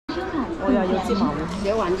又要芝麻糊。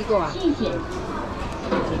小碗呢個啊？謝謝。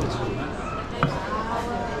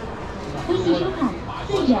微信收款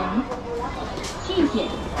4元，謝謝。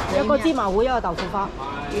一個芝麻糊，一個豆腐花。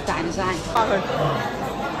要大就晒。翻去。好，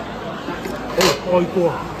開鍋，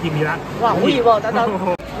熱唔熱啊？哇，好熱喎！等等。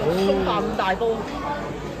鬆飯咁大煲。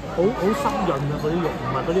好濕潤啊！嗰啲肉唔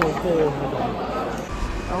係嗰啲好乾嗰種。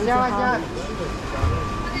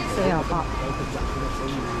48。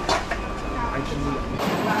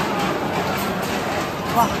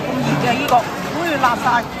哇！咁熱嘅呢個，好似辣晒。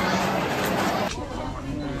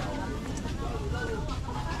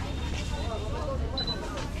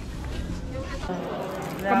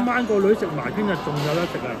今晚個女食埋，聽日仲有得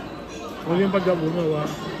食啊！我已經畢咗碗啦喎。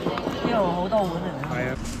呢度好多碗嚟。係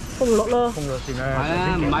啊。風綠咯。風綠線咧。係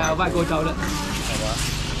啊，唔買又快過走啦。係嘛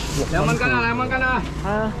？2蚊斤啊，2蚊斤啊。係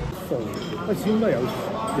啊。酥，始終都係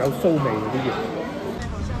有酥味嗰啲嘢。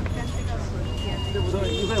對不對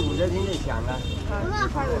？150就聽你講啦。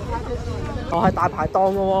我係大排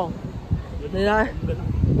檔嘅喎，你睇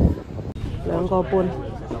2個半。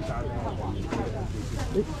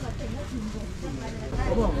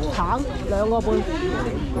橙2個半。唔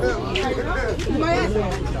係啊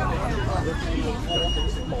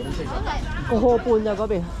，1個半咋嗰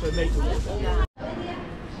邊？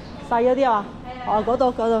細嗰啲啊？哦，嗰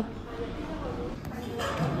度。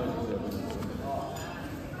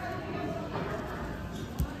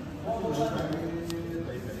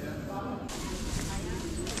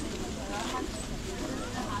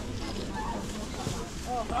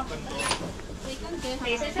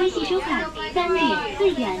微信收款3點4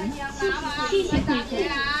元，謝謝惠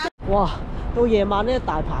顧。哇！到夜晚呢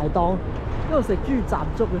大排檔，呢度食豬雜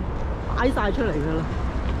粥嘅，擺晒出嚟㗎啦。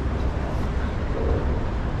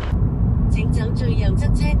請走最右側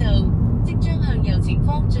車道，即將向右前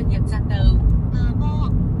方進入匝道，下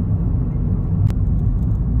坡。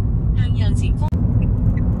向右前方。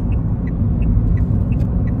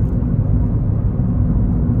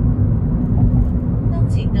當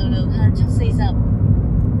前道路限速40。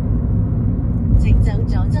請走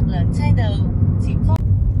左側兩車道，前方。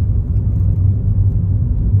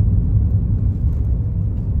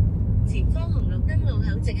前方紅綠燈路口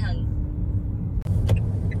直行。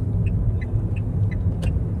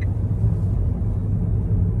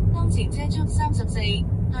當前車速34，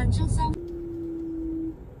限速3。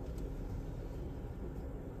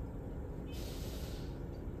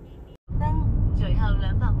燈，隨後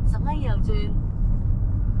250米右轉。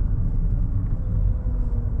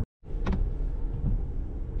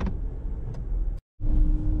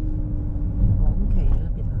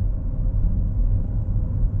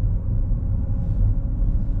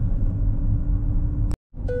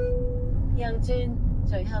右轉，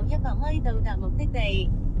隨後100米到達目的地。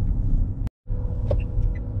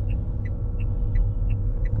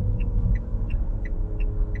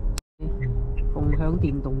共享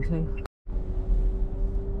電動車。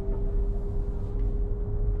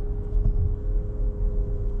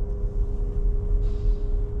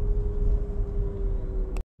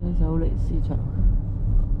走嚟市場。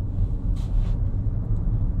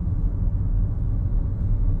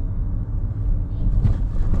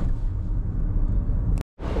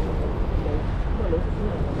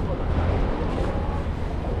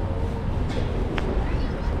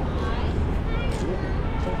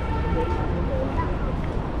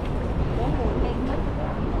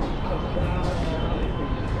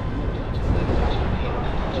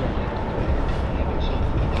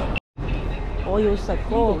我要食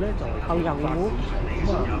嗰個杏仁糊。咁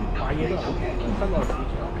啊，買嘢都好平，新內市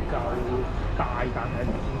場就大，但係唔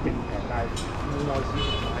勁平，但係戶內市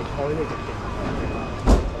場買菜咧就勁平。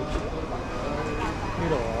呢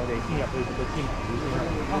度我哋先入去食個芝麻糊先啦。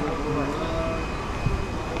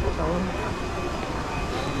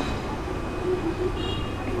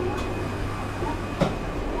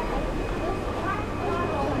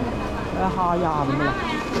下25啦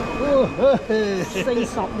，45。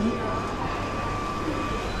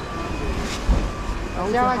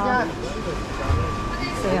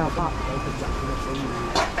48。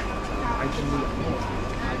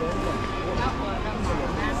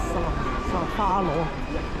花螺。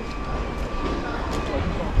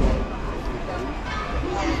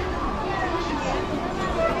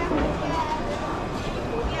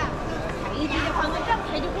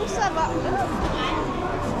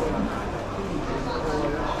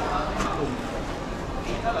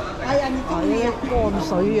哎呀，你中意啊？乾水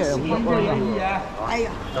羊肉啊！哎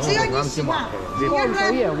呀，只要你喜歡，乾水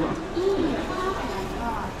羊肉。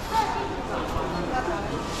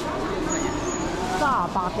38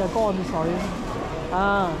嘅乾水啊！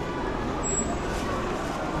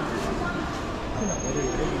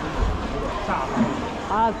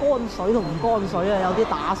啊，乾水同唔乾水啊，有啲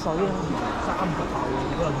打水啊。30頭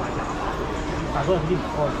嗰陣賣20，但係嗰陣啲唔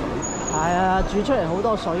乾水。係啊，煮出嚟好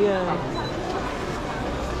多水啊。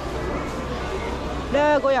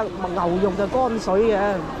咧嗰日牛肉就乾水嘅。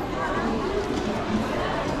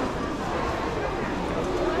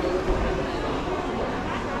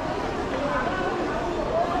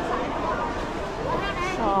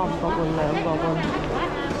3個半2個半。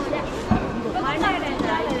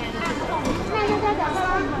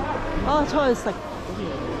啊，出去食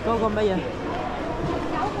嗰個乜嘢？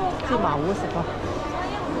芝麻糊食啊！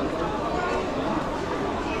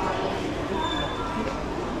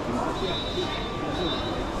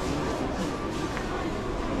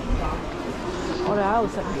我哋喺度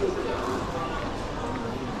食。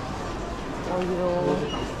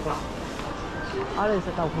我哋食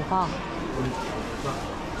豆腐花。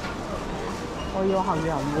我要杏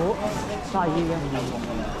仁糊，細嘅。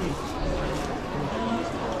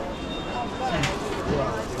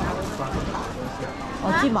哦，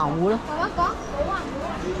芝麻糊咯。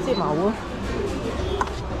芝麻糊。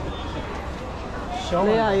你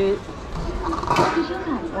係？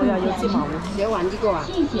我又要芝麻糊。你要玩呢個啊？謝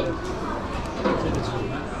謝。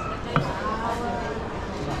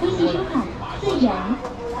微信收款4元，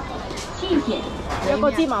謝謝。一個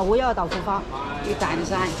芝麻糊，一個豆腐花。要大定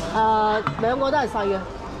細？兩個都係細嘅，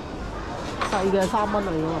細嘅3蚊嚟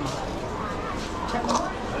㗎嘛。7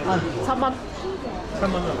蚊。7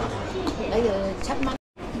蚊係嘛？你就7蚊。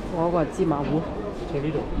我嗰個係芝麻糊。喺呢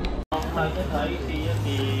度。大家睇試一試。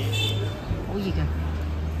好熱嘅。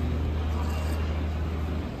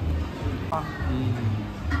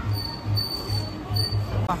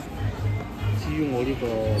至於我呢個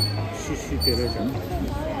白雪雪嘅咧就係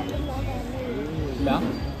咩啊？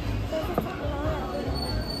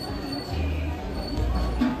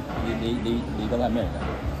你覺得係咩嚟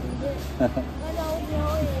㗎？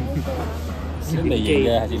小微型嘅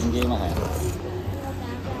係攝影機嘛係。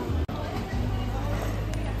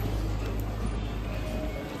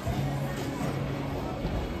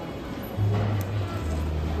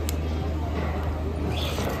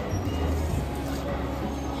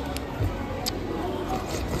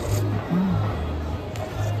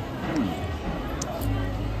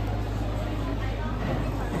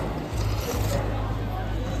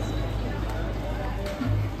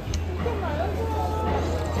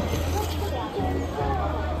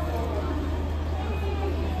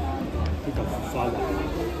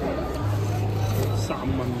3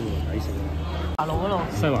蚊喎，抵食啊！華路嗰度。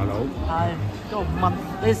西華路。係，都5蚊。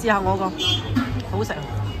你試下我個，好食啊！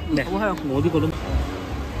好香。我呢個都咁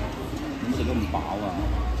食都唔飽啊！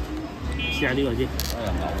試下呢個先。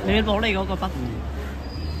你攞你嗰個筆。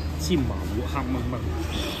芝麻糊黑蚊蚊。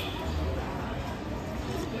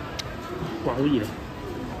哇！好熱啊！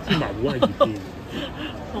芝麻糊係熱嘅。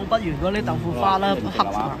倒不如嗰啲豆腐花啦，黑埋。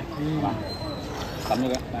抌咗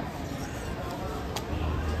嘅。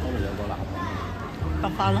嗰度有個藍。得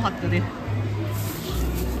翻黑嗰啲。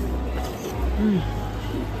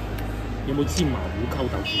有冇芝麻糊溝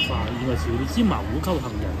豆腐花？應該少啲。芝麻糊溝杏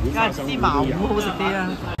仁糊、花生糊都有。芝麻糊好食啲啊！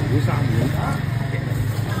糊3碗。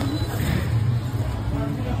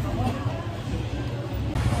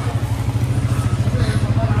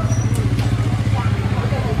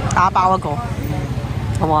打包一個，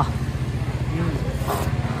好唔好啊？好。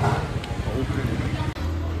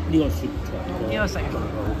呢個雪藏。呢個食粒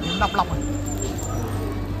粒啊！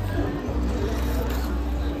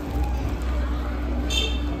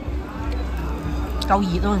夠熱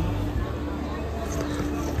啊！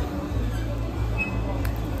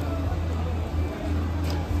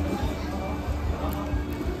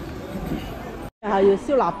係要燒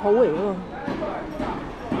臘鋪嚟㗎嘛？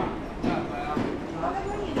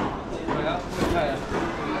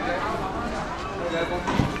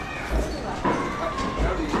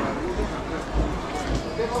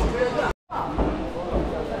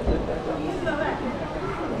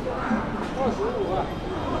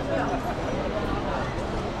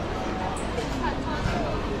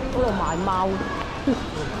嗰度賣貓，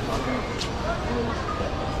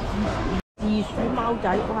自鼠貓仔，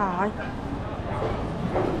哇！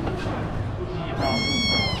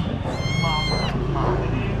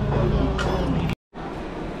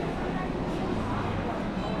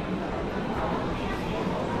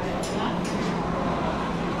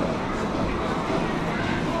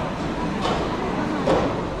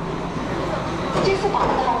支付宝到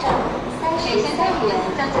账33元，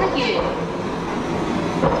再参与。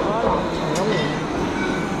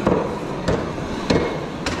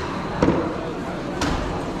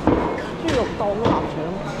豬肉檔臘腸，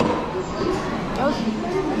有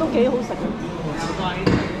都幾好食。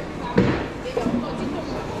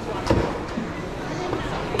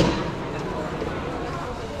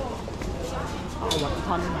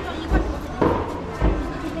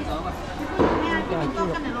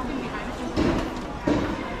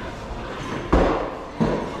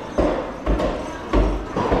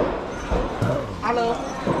打咯。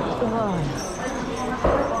唉，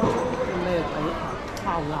咩睇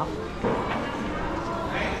烤鴨？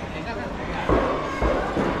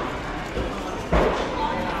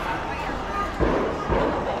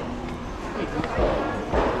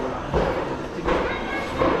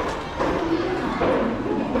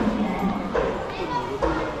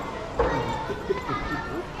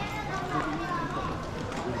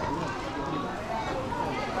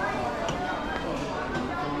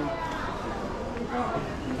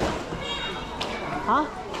嚇？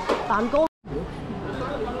蛋糕？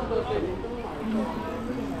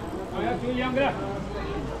係啊，最靚嘅。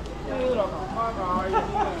落頭花界。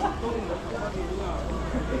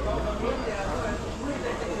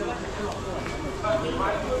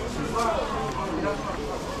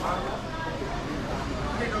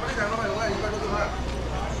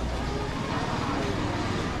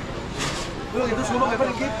嗰度都少乜嘅，快啲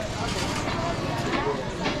結。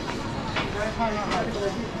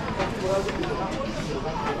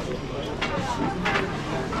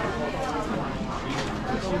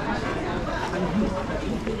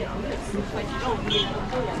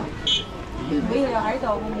妹又喺度，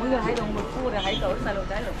我妹又喺度，我夫又喺度，啲細路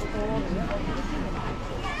仔嚟好多。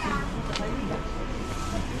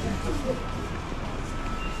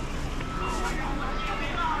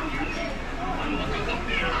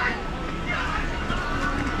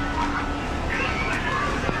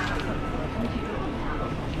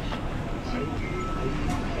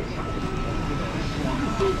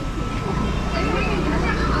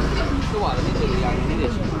都話呢度有呢啲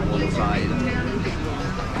全部冇晒啦，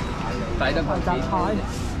抵得佢雜菜，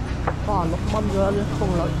哇，6蚊咗啲風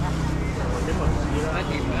率。一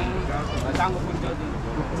碟啦，3個半咗啲。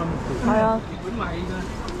係啊。本米㗎。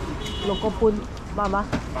6個半，買唔買？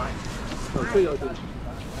買。都有段。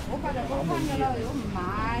好快就過翻㗎啦，如果唔買。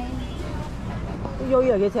呢個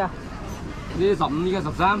幾錢啊？呢15，依家13。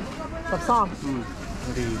13。嗯。我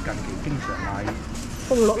哋近期經常買。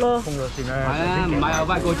風率啦。風率先啦。係啊，唔買又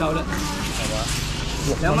快過走啦。係嘛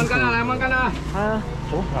？2蚊斤啊，2蚊斤啊。係啊。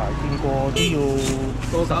早排見過都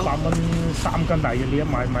要18蚊3斤，但係你一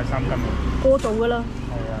買3斤喎。過做㗎啦。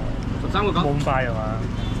係啊。13個9。冇咁快係嘛？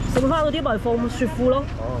剩翻嗰啲咪放雪庫咯。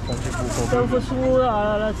哦，放雪庫過。放雪庫啊，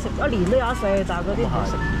食1年都有得食，但係嗰啲唔好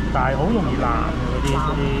食。但係好容易爛嗰啲。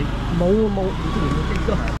冇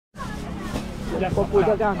1個半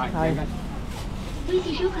一間，係。微信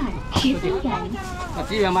收款13元。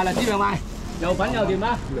知名賣啦，知名賣，又粉又甜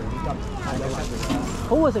啊！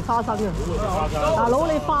好會食花生嘅，大佬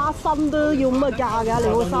你花生都要咁嘅價㗎，你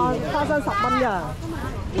好生花生10蚊㗎，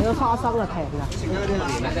你個花生啊平㗎，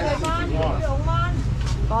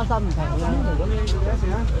花生唔平㗎。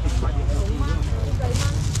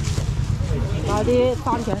買啲番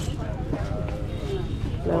茄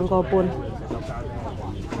2個半。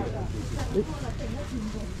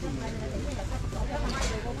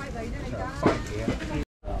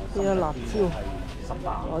呢個辣椒，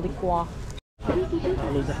攞啲瓜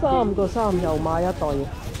，3個3又買一袋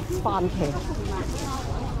番茄。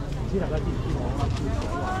唔知大家知唔知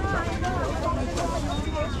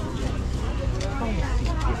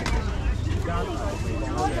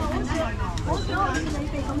我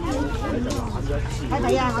睇睇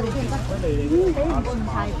啊！我哋先得，俾唔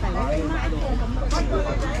太肥。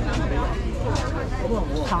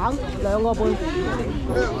橙2個半。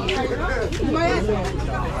唔係啊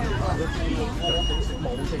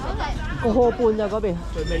，1個半咋嗰邊？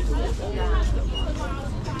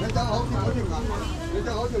你走好條嗰條㗎，你走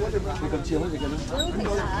好條嗰條㗎。你咁似好食嘅咩？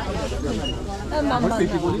我食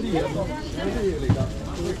過呢啲嘢，呢啲嘢嚟㗎。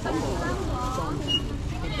廣州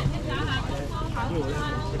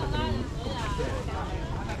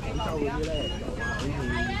嗰啲咧，就話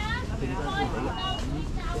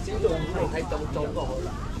好似正真先俾人，喺度做過好啦。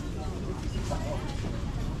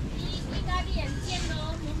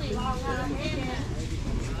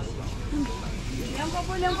2個半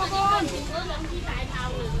，2個半。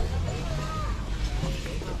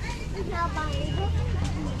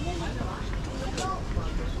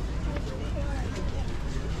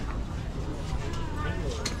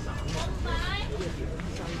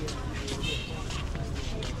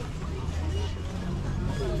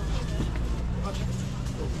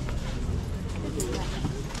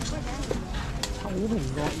好蘋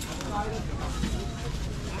果。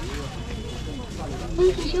微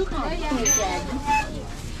信收款5元。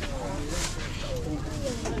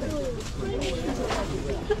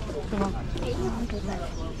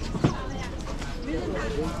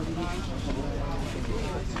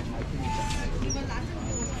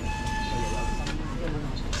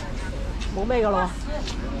冇咩㗎咯，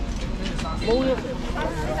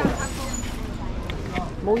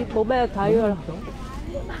冇咩睇㗎啦。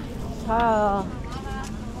睇下。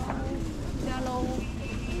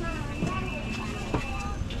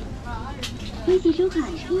微信收款1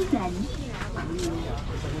元。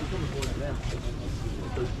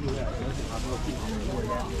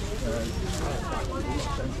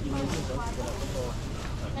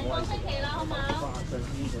人工星期啦，好冇？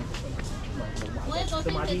每一個星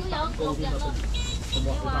期都有6日咯。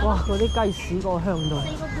哇！嗰啲雞屎個香到，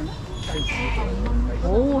好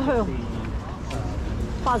香，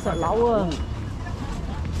番石榴啊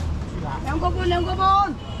2個半，2個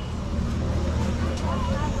半。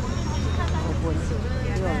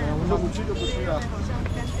都不吃就不吃啊。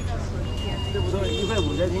这不都1块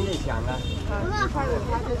5的挺得想啊。係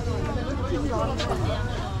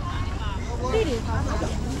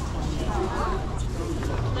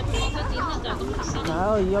啊，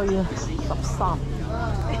而家要13。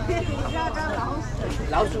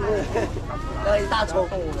老鼠要一大抽。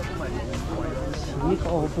似個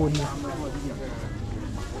半啊！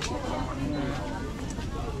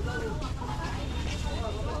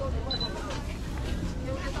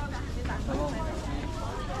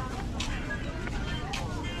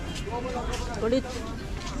嗰啲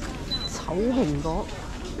炒蘋果，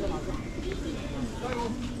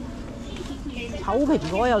炒蘋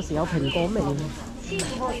果有時有蘋果味，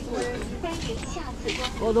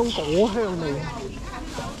嗰種果香味。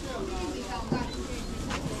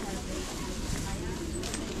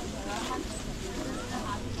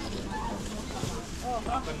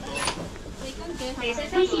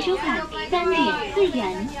微信收款3.4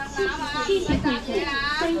元，谢谢惠顾，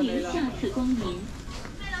欢迎下次光临。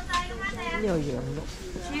呢個羊肉，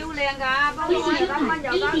超靚㗎，微信收款1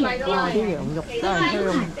元。哇！啲羊肉真係香。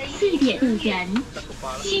4.5元，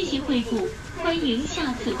谢谢惠顧，歡迎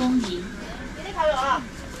下次光臨。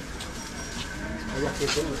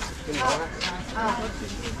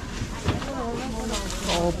個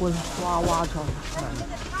半娃娃菜，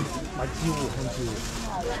買招喎，香蕉。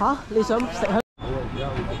嚇！你想食香？因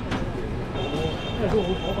為都好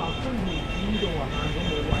火爆，雖然知道話晏咗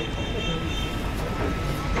冇位，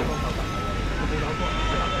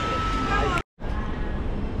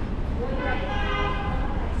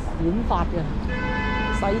剪髮嘅，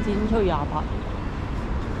洗剪吹28，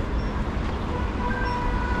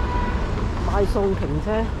買餸停車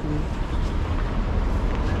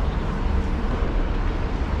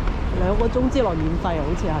，2個鐘之內免費啊，好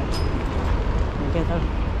似係，唔記得啦。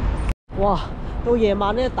哇！到夜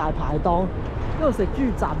晚呢大排檔，嗰度食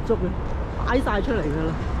豬雜粥嘅，擺晒出嚟㗎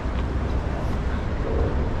啦。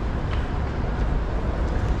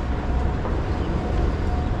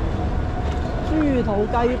豬肚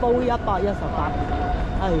雞煲118，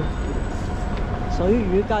係水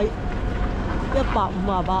魚雞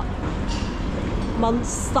158蚊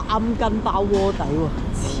3斤包鍋底喎，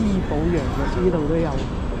黐保羊嘅呢度都有，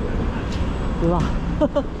點啊？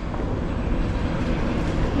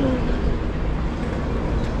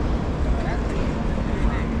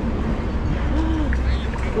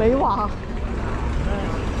你話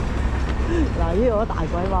嗱，呢度大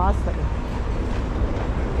鬼話食。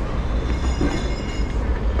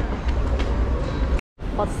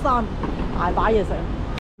佛山大把嘢食，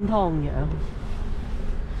清湯羊。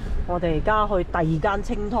我哋而家去第2間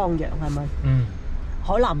清湯羊係咪？嗯。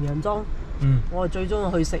海南洋莊。嗯。我係最中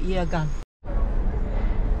意去食呢一間，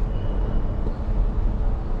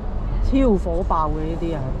超火爆嘅呢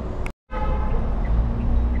啲啊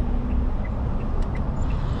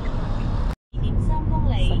！2.3公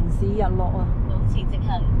里。城市日落啊！保持直行。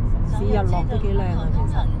城市日落都幾靚啊，其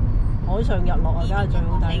實。海上日落啊，梗係最好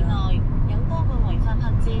睇啦。有多個違法拍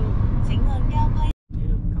照，請按交規。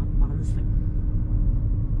夾板城、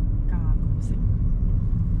家具城。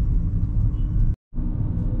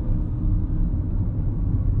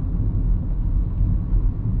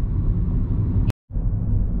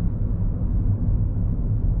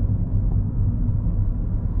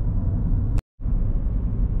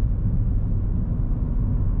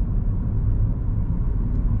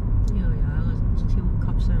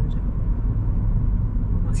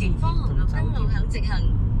前方紅綠燈路口直行，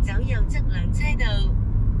走右側2車道。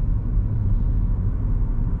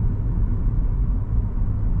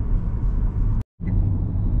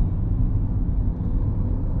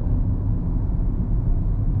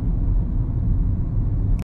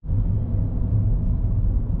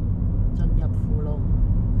進入富路，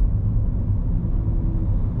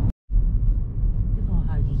呢個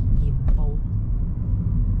係鹽步。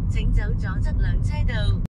請走左側2車道。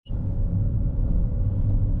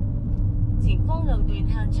前方路段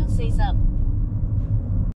限速40。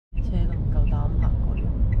車都唔夠膽行過嚟，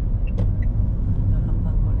再行翻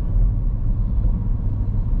過嚟。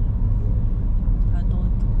太多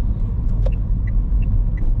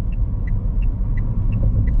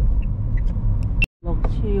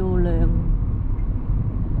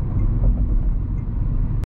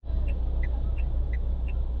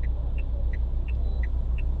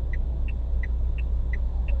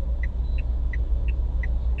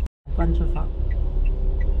出發。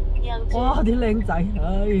哇！啲靚仔，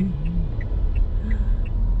唉，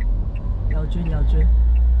右轉右轉。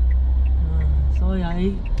所以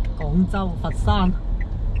喺廣州、佛山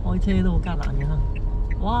開車都好艱難嘅。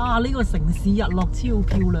哇！呢個城市日落超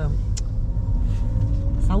漂亮，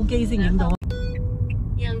手機先影到。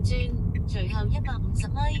右轉，隨後150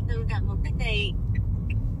米到達目的地。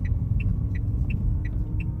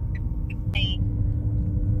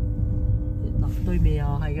嗱，對面又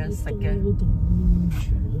係嘅，食嘅。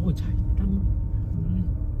全部齊燈。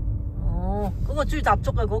哦，嗰個豬雜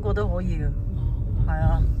粥啊，嗰個都可以嘅。係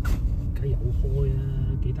啊。梗有開啊，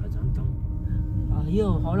幾大盞燈。啊！呢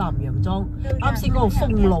度海南洋莊，啱先嗰度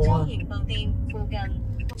封路啊。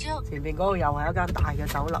前面嗰度又係一間大嘅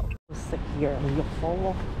酒樓，食羊肉火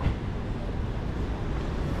鍋。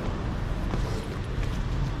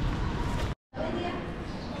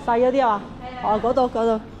細嗰啲啊？哦，嗰度嗰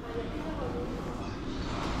度。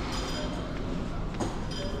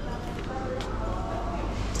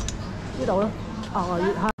呢度啦。啊，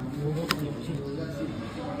嚇！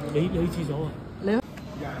你去廁所啊？你去。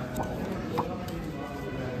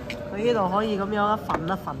佢呢度可以咁樣一份一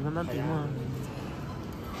份咁樣點啊！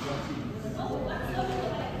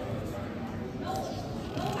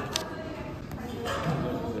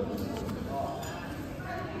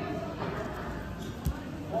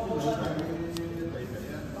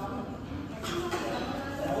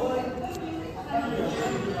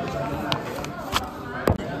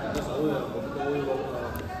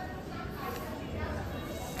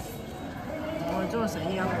我哋中意食呢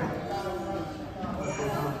個。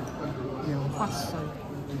羊骨碎，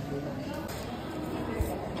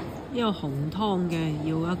呢個紅湯嘅要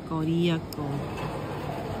一個呢一個，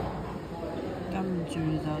跟住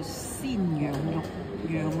就鮮羊肉、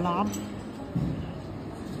羊腩、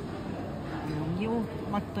羊腰，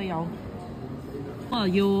乜都有。啊，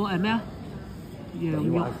要咩啊？羊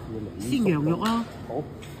肉，鮮羊肉啦。好。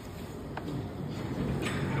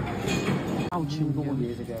包全部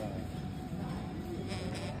嘢食嘅。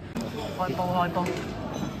開煲開煲。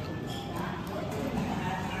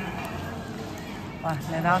喂，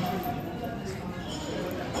你睇下，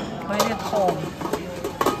佢呢啲湯，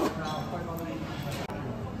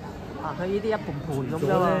啊，佢呢啲一盤盤咁啫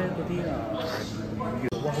嘛。嗰啲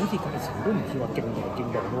哇，好似價錢都唔似話勁平勁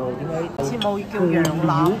平喎，點解？好似冇叫羊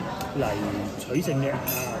腩嚟取勝嘅，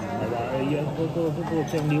唔係話嗰個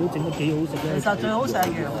醬料整得幾好食咧。其實最好食係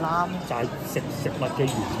羊腩，就係食物嘅原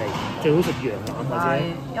味，最好食羊腩或者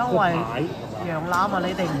因為羊腩啊，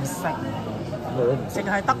你哋唔食，我唔食，淨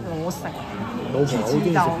係得我食。老婆好中意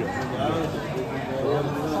食羊，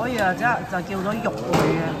所以啊，即係就叫咗肉類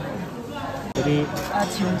嘅。嗰啲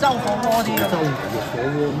潮州火鍋啲。潮州牛肉火鍋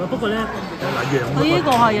咁啊，不過咧嗱羊肉，佢呢個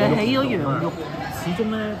係起咗羊肉，始終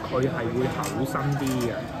咧佢係會厚身啲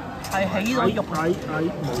嘅，係起咗肉。冇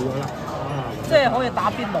咗啦，即係可以打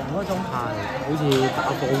邊爐嗰種。係，好似打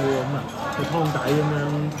火鍋咁啊，個湯底咁樣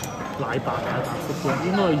奶白啊白色嘅，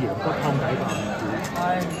應該係羊骨湯底吧？係。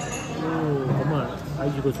咁啊，睇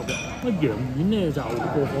住佢熟嘅。乜羊丸咧就過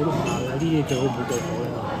火都唔怕嘅，啲嘢最好唔好過火啦。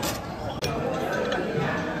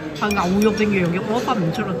係牛肉定羊肉我都分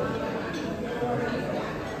唔出啦。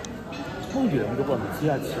煲羊肉啊，唔知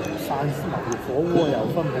啊，潮汕牛肉火鍋又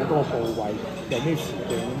分好多部位，有咩時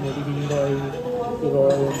段咁啊？呢啲應該冇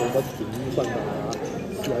乜點分㗎嚇。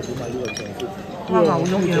試下點下呢個醬先。哇！牛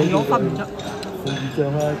肉羊肉分唔出。腐乳醬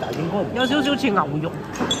啊，但係應該有少少似牛肉。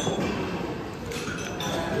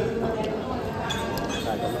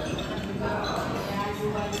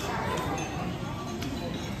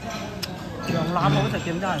羊腩好食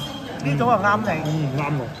點真係，呢種係啱你。啱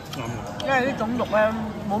喎，啱喎。因為呢種肉咧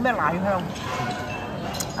冇咩奶香，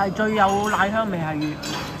係最有奶香味係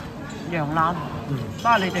羊腩。不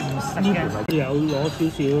過你哋唔食嘅。有攞少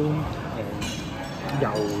少油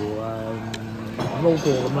撈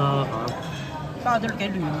過咁啦嚇。包得幾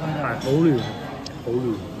嫩㗎咋？係好嫩，好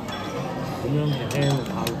嫩。咁樣輕輕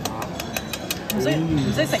炒炒。唔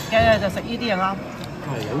識食嘅就食呢啲就啱。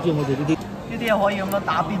係，好似我哋呢啲。呢啲又可以咁樣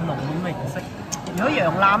打邊爐咁嘅形式。如果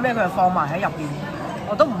羊腩咧，佢係放埋喺入邊，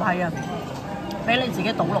我都唔係啊，俾你自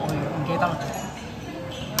己倒落去，唔記得啦。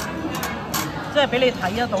即係俾你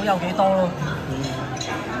睇得到有幾多咯。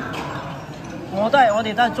我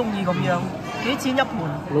哋都係中意咁樣，幾錢一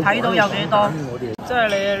盤，睇到有幾多。即係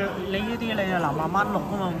你呢啲你就嗱慢慢錄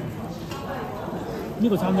啊嘛。呢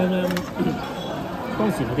個餐廳咧，當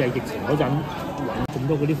時我哋係疫情嗰陣揾咁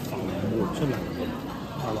多嗰啲浮沫出嚟，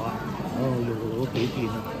係嘛？用咗幾件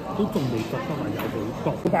啊，都仲未覺得話有好多。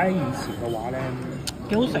擺喺以前嘅話咧，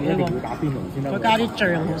幾好食呢個。一定要打邊爐先得。佢加啲醬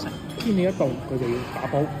好食。天氣一凍，佢就要打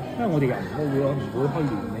煲，因為我哋又唔會開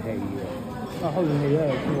暖氣嘅。開暖氣咧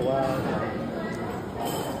舒服啊！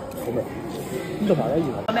好味。呢度排得熱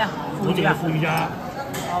啊！咩啊？腐乳啊？腐乳咋？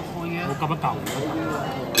哦，腐乳。我夾一嚿。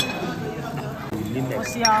我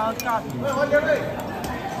試下加啲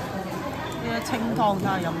清湯睇下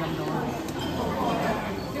飲唔飲到。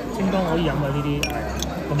清湯可以飲啊！呢啲係啊，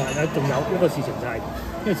同埋咧仲有一個事情就係，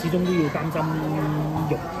因為始終都要擔心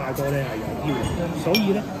肉太多咧係有標嘅，所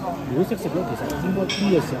以咧如果識食咧，其實應該呢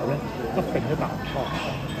個時候咧一定一啖湯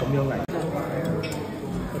咁樣嚟，一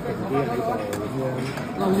定啲喺度咁樣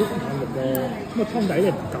撈啲肉嘅，咁啊湯底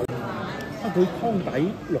咧唔夠，佢湯底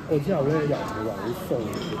落過之後咧又唔會話好酥，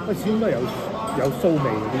因為始終都係有酥味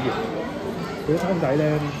嗰啲肉，佢啲湯底咧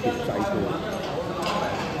甜細啲。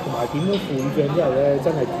同埋點咗腐乳醬之後咧，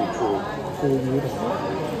真係絕配腐乳同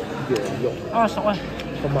羊肉。啊熟啊！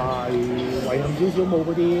同埋遺憾少少冇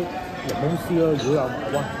嗰啲檸檬絲咯，如果有埋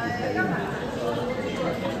哇原味。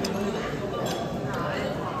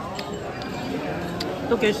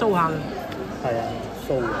都幾酥下嘅。係啊，酥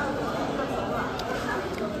嘅。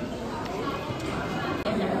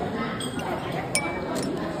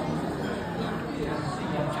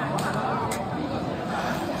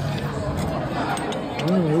好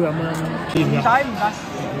飲啊！唔使。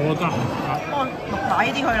我加。我落底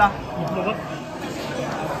啲去啦。落啦。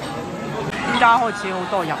依家開始好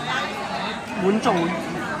多人，滿座。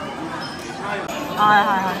係。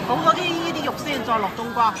咁嗰啲呢啲肉先，再落冬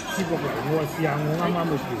瓜。接落嚟我試下，我啱啱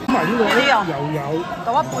去調。咁埋呢個又有。到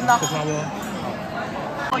一半啦。食啦喎。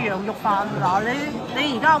個羊肉飯嗱，你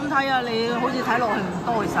而家咁睇啊，你好似睇落去唔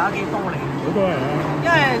多，其實都幾多嚟。好多人啊！因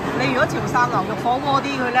為你如果潮汕牛肉火鍋啲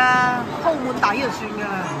佢咧，鋪滿底就算㗎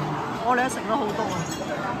啦。我哋都食咗好多啊！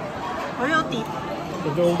佢都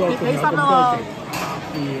疊起身啊嘛。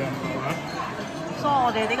係啊，係嘛？所以我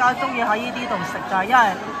哋點解中意喺呢啲度食就係因為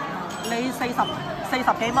你40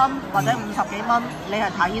幾蚊或者50幾蚊，你係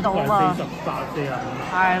睇到啊嘛。48、45。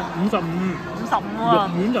係。55啊！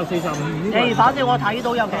肉丸就45。你反正我睇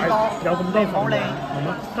到有幾多，有咁多唔好理。係咩？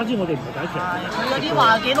加之我哋唔係第一隻。佢嗰啲話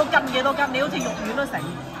幾多斤，你好似肉丸都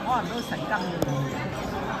可能都成斤嘅。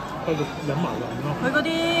繼續飲埋飲咯。佢嗰啲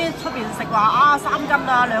出邊食話啊3斤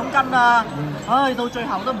啊2斤啊，唉到最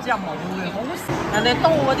後都唔知有冇嘅，好人哋刀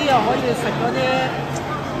嗰啲又可以食嗰啲，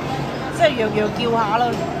即係樣樣叫下啦，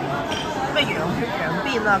咩羊血、羊鞭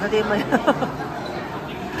啊嗰啲咩，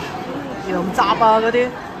羊雜啊嗰啲，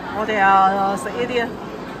我哋啊食呢啲啊。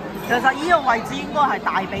其實呢個位置應該係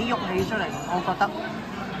大髀肉起出嚟，我覺得。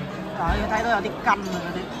嗱，你睇到有啲筋啊嗰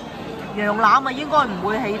啲。羊腩啊，應該唔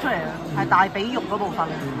會起出嚟啊，係大髀肉嗰部分。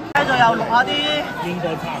繼續又落下啲呢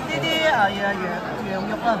啲羊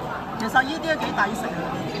肉啊，其實呢啲都幾抵食啊，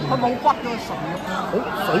佢冇骨嗰個純肉啊。好，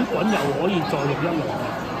水滾又可以再用一輪。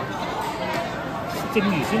正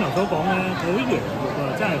如先頭所講咧，佢啲羊肉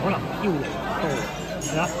啊，真係可能飄離多，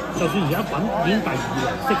係啊。就算而家滾已經第2輪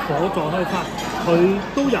熄火再開翻，佢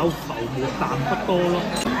都有浮沫，但不多咯。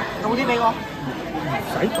倒啲俾我。唔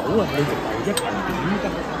使倒啊，你直頭一齊點得。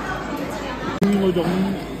嗰種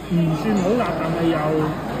唔算好辣，但係又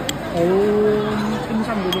好清新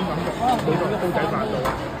嗰種感覺，佢種煲仔飯度。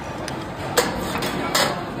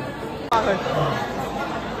翻去。好，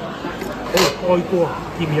開鍋，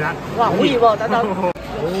熱唔熱啊？哇，好熱喎！等等。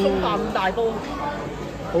鬆飯咁大煲。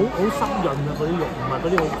好濕潤啊！嗰啲肉唔係嗰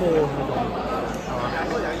啲好乾嗰種，係嘛？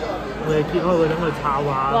我哋揭開佢等佢炒下。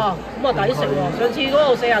哇！咁啊抵食喎！上次嗰度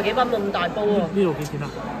40幾蚊咁大煲喎。呢度幾錢啊？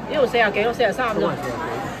呢度40幾咯，43啫。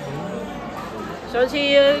上次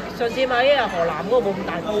買河南嗰個冇咁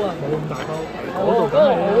大煲啊！冇咁大煲，嗰個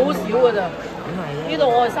好少㗎咋。梗係啦。呢度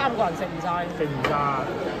我哋3個人食唔晒。食唔晒。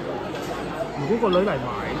如果個女嚟買，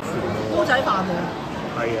煲仔飯嚟。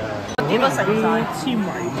係啊。點都食唔晒。纖維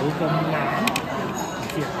冇咁硬，唔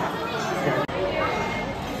知啊。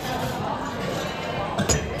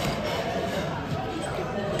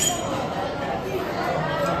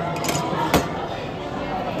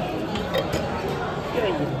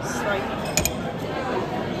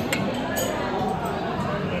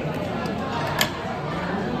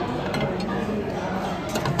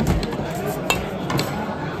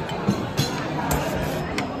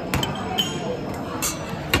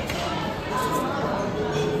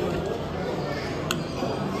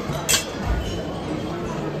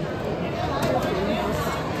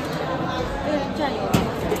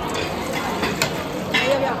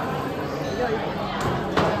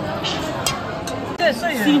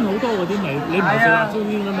鮮好多嗰啲味，你唔係食辣椒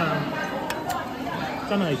圈啊嘛，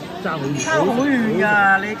真係爭好遠。爭好遠㗎，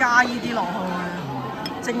你加呢啲落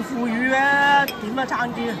去，淨腐乳咧點都爭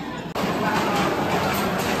啲。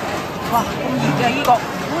哇！咁熱嘅呢個，好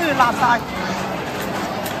似辣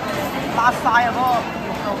晒啊嗰個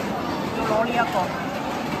肉度，要攞呢一個。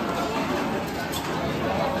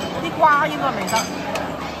啲瓜應該未得。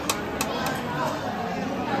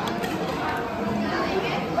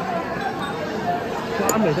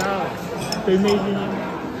瓜未得，最尾先啦。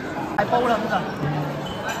大煲啦咁就，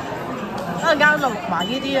一陣間就錄埋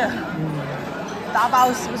呢啲啊，打包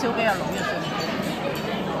少少俾阿女就算。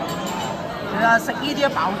其實食呢啲都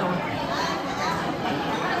飽咗。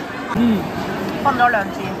分咗2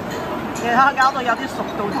次，其他搞到有啲熟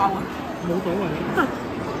到透。冇所謂。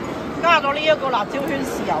加咗呢一個辣椒圈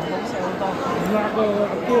豉油，好食好多。辣個辣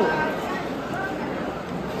椒，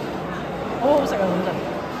好好食啊！咁就。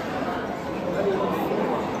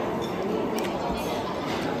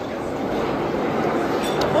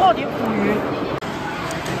嗰個點腐乳，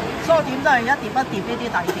所以我點都係一碟一碟呢啲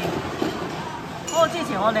抵啲。不過之前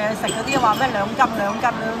我哋去食嗰啲話咩2斤咁樣，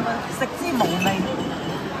食之無味，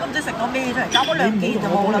都唔知食到咩出嚟，搞嗰2件就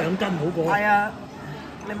冇啦。2斤好過。係啊，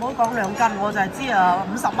你唔好講2斤，我就係知啊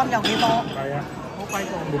50蚊有幾多。係啊，好貴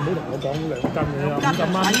過。你唔好同我講2斤嘅2斤睇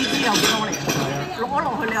呢啲有幾多嚟？係啊，落一落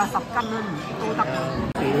去你話10斤都得。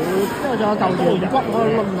屌，之後仲有嚿羊骨我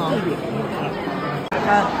攆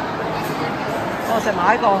啊。我食埋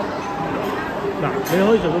呢個。嗱，你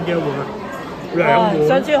可以做到幾多碗啊？2碗。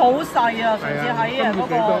上次好細啊！上次喺嗰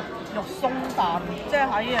個肉鬆蛋，即係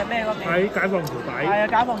喺咩嗰邊？喺解放橋底。係啊，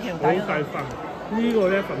解放橋底。好細份，呢個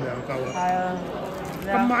咧份量夠啦。係啊。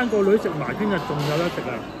今晚個女食埋，聽日仲有得食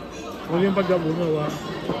啊！我已經畢咗碗啦喎。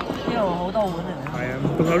呢度好多碗嚟。係啊，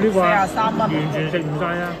仲有呢個啊43蚊，完全食唔晒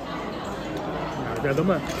啊！就係咁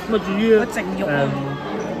啊。咁啊，至於淨肉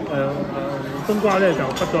冬瓜咧就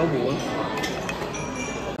畢咗碗。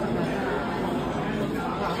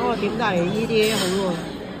嗰個點都係呢啲好喎，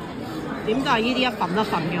點都係呢啲一份一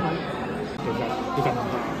份嘅好。其實唔鹹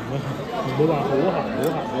嘅，唔會話好鹹好鹹嗰種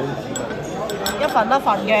感覺。一份一份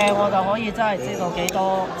嘅我就可以真係知道幾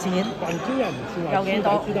多錢。但豬又唔算話有幾多？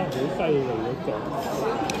豬得好犀利嗰種，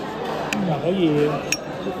就可以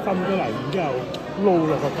分出嚟，然之後撈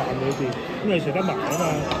落個飯裏邊，咁你食得埋啊嘛。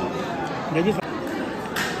有啲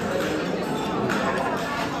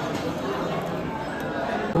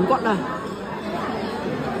紅骨啊！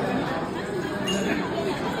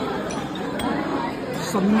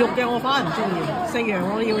純肉嘅我反而唔中意，食羊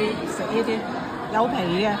我要食呢啲有皮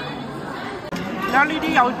嘅。而家呢啲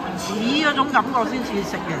有齒嗰種感覺先似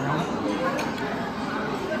食羊。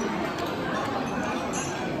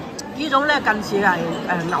呢種咧近似係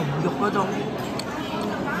牛肉嗰種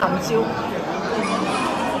牛燒，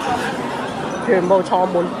全部坐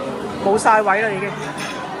滿，冇晒位啦已經。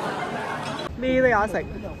咩都有得食，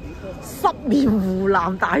濕面湖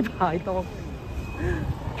南大排檔，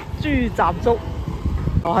豬雜粥。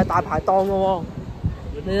係大排檔嘅喎，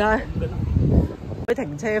你睇，佢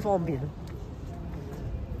停車方便。啊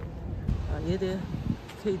呢啲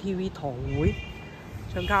KTV 堂會，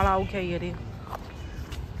唱卡拉 OK 嗰啲。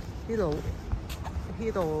呢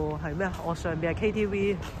度係咩？我上邊係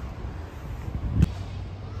KTV。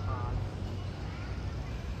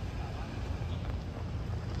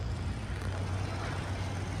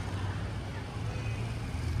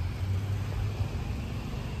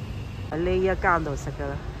喺呢一間度食㗎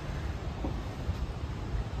啦，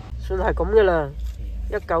算係咁嘅啦。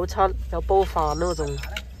197有煲飯咯，仲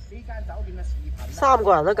3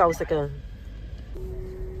個人都夠食嘅。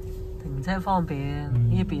停車方便，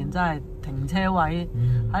呢邊真係停車位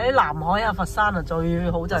喺南海啊、佛山啊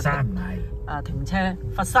最好就係停車，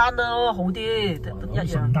佛山都好啲，一樣。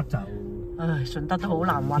順德就唉，順德都好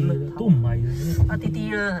難揾啊，都唔係嘅，一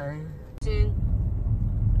啲啲啦，唉。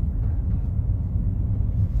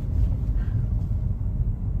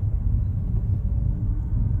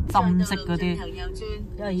浸式嗰啲，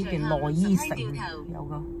因為呢邊內衣城有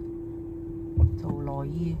個做內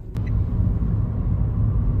衣。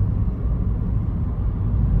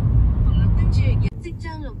即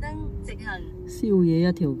將綠燈直行。宵夜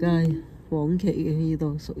一條街，黃旗嘅呢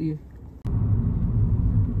度屬於。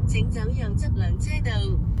請走右側兩車道。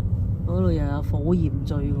嗰度又有火焰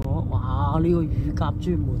醉鵝，哇！呢個乳鴿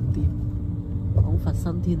專門店，廣佛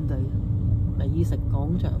新天地美食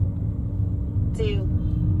廣場。照。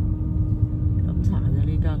飲茶嘅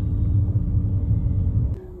呢間，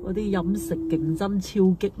嗰啲飲食競爭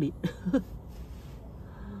超激烈。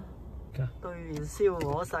對面燒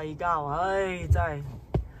鵝世交，唉，真係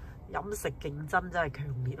飲食競爭真係強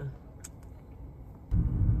烈啊！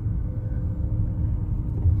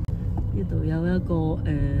呢度有一個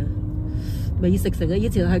美食城啊，以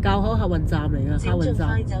前係教口客運站嚟噶，客運站，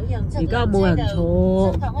而家冇人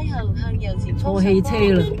坐汽車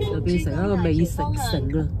啦，就變成一個美食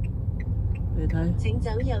城啦。你睇，請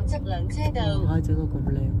走右側兩車道。哇！整到咁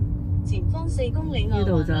靚。前方4公里外呢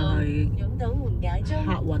度就環路係擁島緩解中，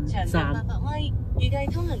客運長站。達800米，預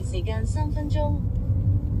計通行時間3分鐘。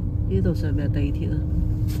呢度上面係地鐵啊！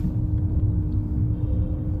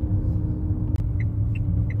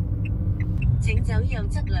請走右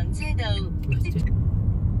側兩車道。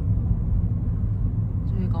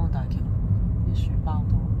珠江大橋啲樹包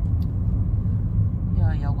到，因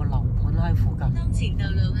為有個樓盤喺附近。當前道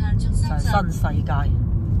路限速就係30。新世界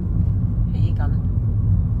起緊，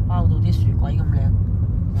包到啲樹鬼咁靚。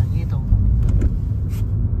嗱呢度，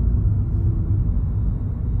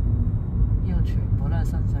呢度全部都係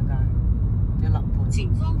新世界啲樓盤。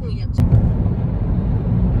前方會入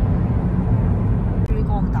珠江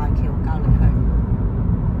大橋隔離係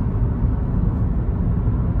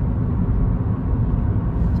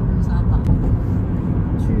中山北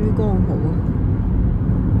珠江河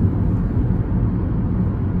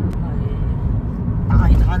啊，係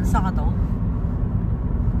大坦沙島。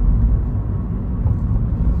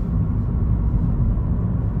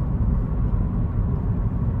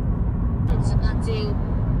60拍照，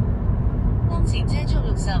當前車速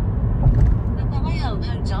60。600米後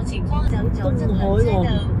向左前方走左側兩車道。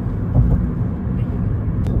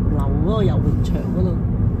紅樓嗰個游泳場嗰度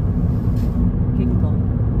經過。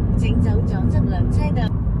請走左側兩車道，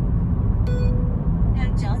向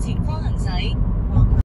左前方行駛。